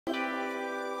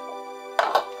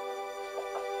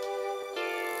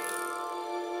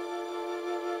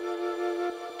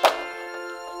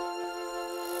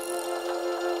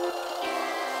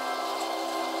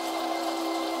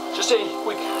Just a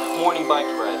quick morning bike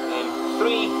ride in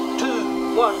 3,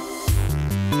 2, 1.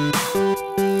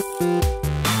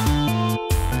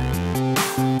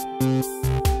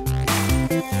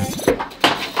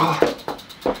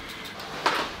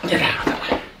 Get out of the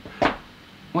way.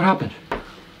 What happened?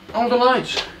 All the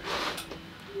lights.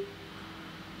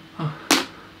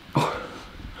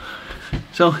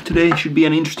 So today should be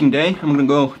an interesting day. I'm gonna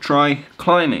go try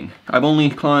climbing. I've only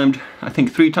climbed, I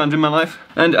think, 3 times in my life.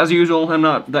 And as usual, I'm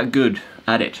not that good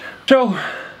at it. So,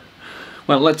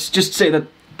 well, let's just say that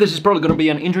this is probably gonna be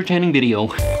an entertaining video.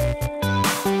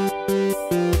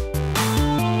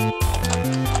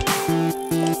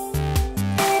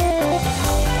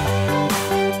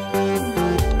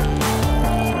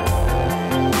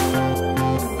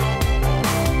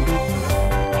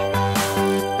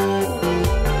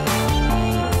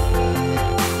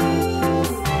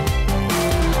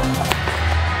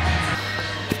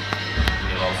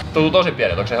 Tuntuu tosi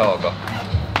pienet, onko se ihan ok?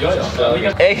 Joo.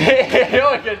 Ei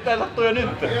oikeesti, tää sattuu jo nyt.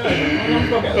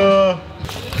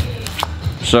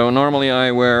 So normally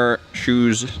I wear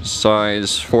shoes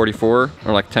size 44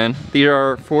 or like 10. These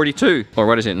are 42 or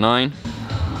what is it, 9?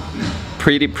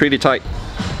 Pretty tight.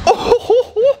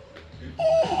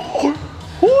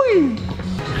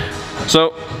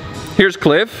 So here's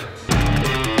Cliff.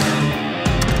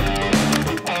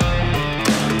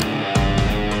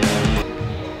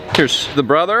 Here's the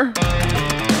brother,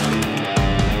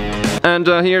 and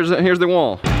here's the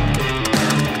wall.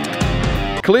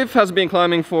 Cliff has been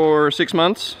climbing for 6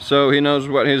 months, so he knows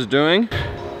what he's doing.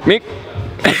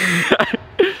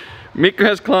 Mikko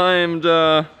has climbed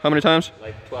how many times?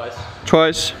 Like twice.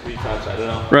 Twice. 3 times, I don't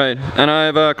know. Right, and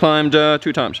I've climbed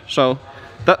 2 times. So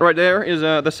that right there is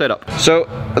the setup. So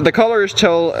the colors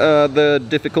tell the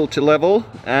difficulty level,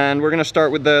 and we're gonna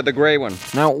start with the gray one.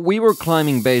 Now, we were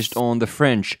climbing based on the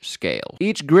French scale.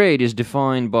 Each grade is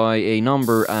defined by a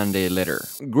number and a letter.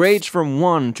 Grades from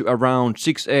 1 to around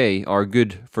 6A are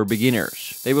good for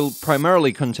beginners. They will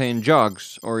primarily contain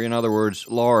jugs, or in other words,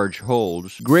 large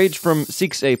holes. Grades from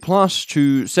 6A plus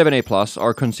to 7A plus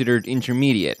are considered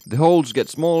intermediate. The holes get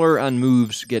smaller and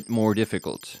moves get more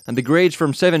difficult. And the grades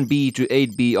from 7B to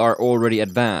 8B are already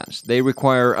advanced. They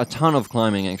require a ton of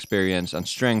climbing experience and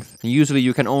strength, and usually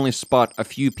you can only spot a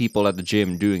few people at the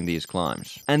gym doing these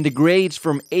climbs. And the grades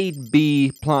from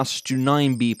 8B plus to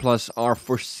 9B plus are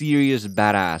for serious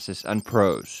badasses and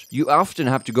pros. You often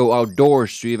have to go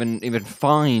outdoors to even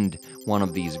find one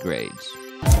of these grades.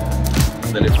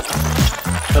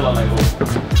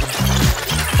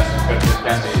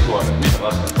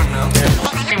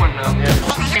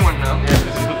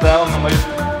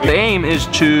 The aim is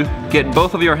to get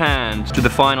both of your hands to the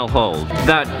final hold.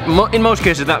 That, in most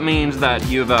cases, that means that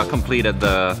you've completed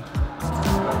the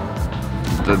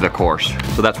course.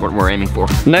 So that's what we're aiming for.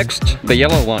 Next, the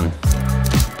yellow one.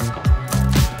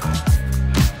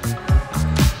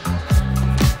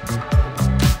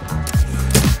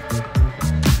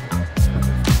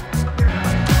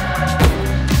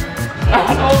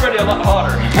 That's already a lot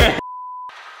harder.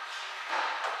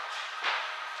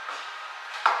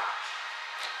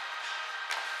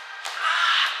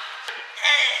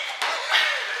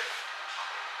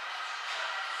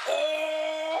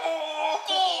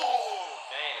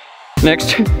 Next,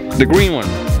 the green one.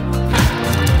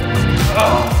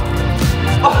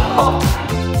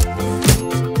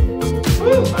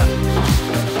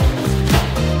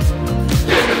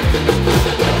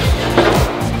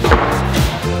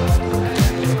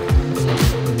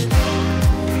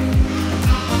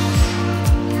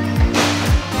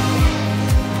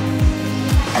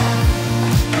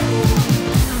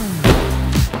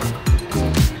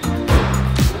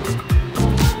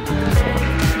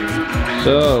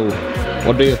 So,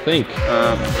 what do you think?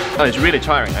 Oh, it's really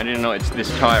tiring. I didn't know it's this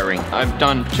tiring. I've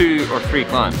done 2 or 3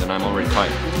 climbs and I'm already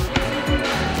tired.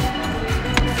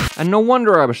 And no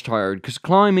wonder I was tired, because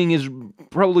climbing is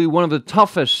probably one of the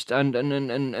toughest and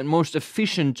most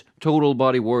efficient total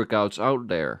body workouts out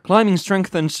there. Climbing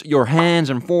strengthens your hands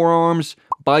and forearms,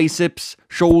 biceps,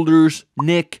 shoulders,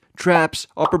 neck, traps,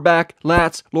 upper back,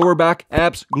 lats, lower back,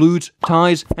 abs, glutes,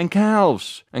 thighs, and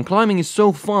calves. And climbing is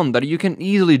so fun that you can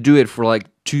easily do it for like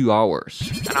 2 hours.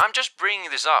 And I'm just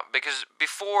bringing this up because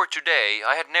before today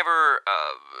I had never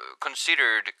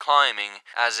considered climbing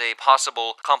as a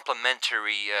possible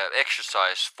complementary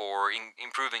exercise for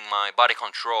improving my body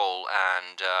control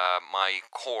and my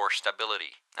core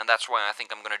stability. And that's why I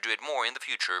think I'm gonna do it more in the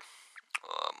future.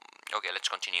 Okay, let's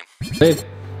continue. Dave,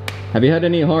 have you had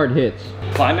any hard hits?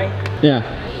 Climbing? Yeah.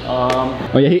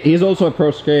 Oh yeah, he's also a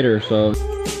pro skater, so...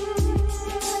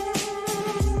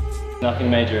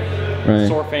 Nothing major. Right.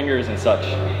 Sore fingers and such.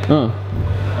 Oh.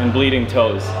 and bleeding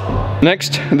toes.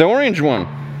 Next, the orange one.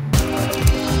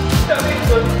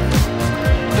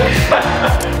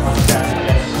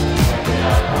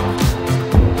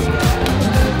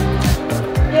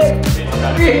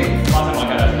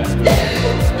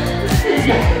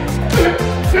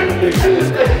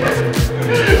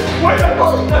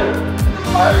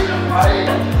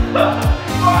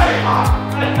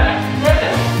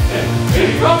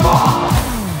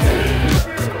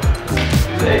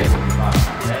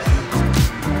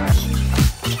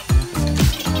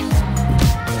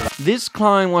 This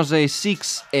climb was a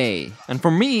 6A, and for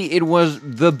me it was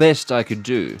the best I could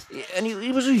do. And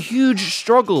it was a huge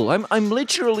struggle. I'm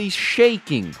literally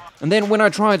shaking. And then when I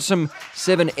tried some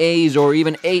 7As or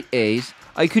even 8As,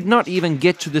 I could not even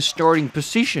get to the starting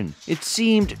position. It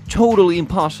seemed totally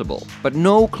impossible. But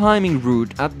no climbing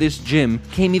route at this gym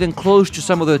came even close to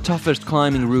some of the toughest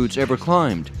climbing routes ever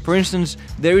climbed. For instance,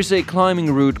 there is a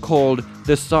climbing route called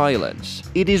the Silence.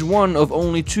 It is one of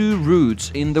only 2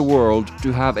 routes in the world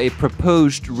to have a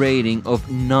proposed rating of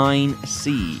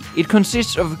 9C. It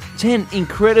consists of 10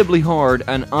 incredibly hard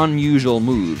and unusual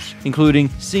moves, including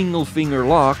single finger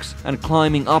locks and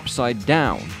climbing upside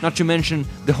down. Not to mention,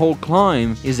 the whole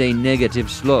climb is a negative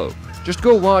slope. Just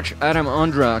go watch Adam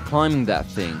Andra climbing that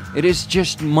thing. It is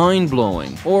just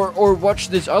mind-blowing. Or watch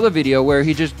this other video where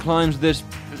he just climbs this...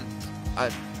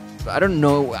 I don't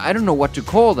know what to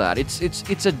call that.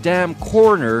 It's a damn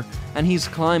corner and he's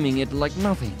climbing it like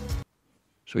nothing.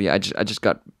 So yeah, I just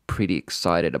got pretty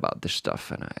excited about this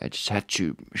stuff and I just had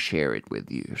to share it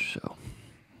with you. So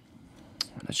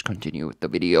let's continue with the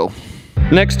video.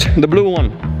 Next, the blue one.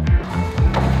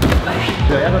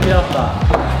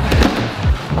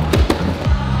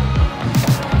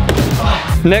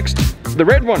 Next, the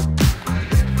red one.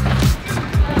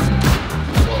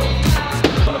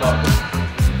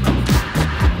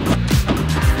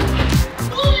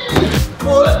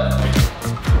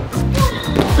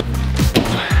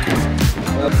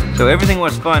 So everything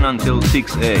was fine until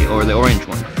 6A, or the orange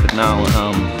one. But now,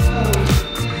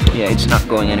 yeah, it's not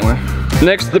going anywhere.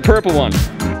 Next, the purple one.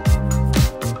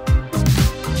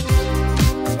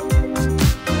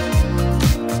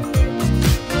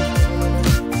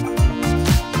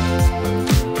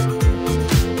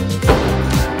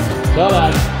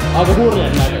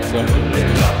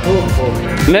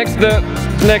 Next, the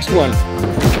next one.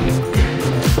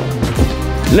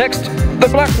 Next, the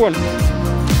black one.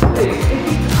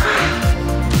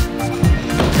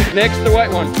 Next, the white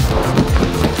one.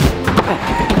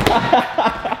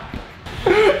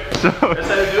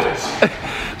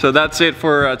 So that's it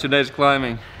for today's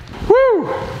climbing. Woo!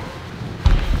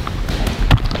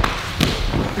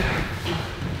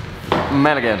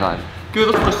 Melkein sain.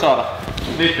 Kyllä tuossa saada.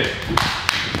 Lippi.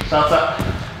 Saat sä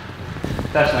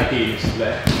täsmä kiinni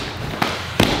silleen.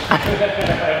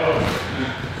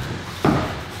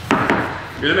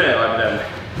 Kyllä menee vai miten?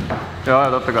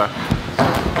 Joo, totta kai.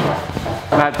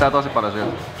 Näyttää tosi paljon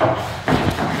siltä.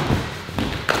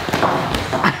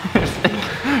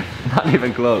 Not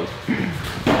even close.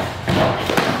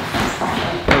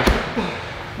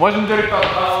 Voisin nyt yrittää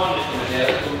ottaa onnistumisia, jos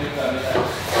ei tule mitään.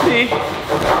 Niin.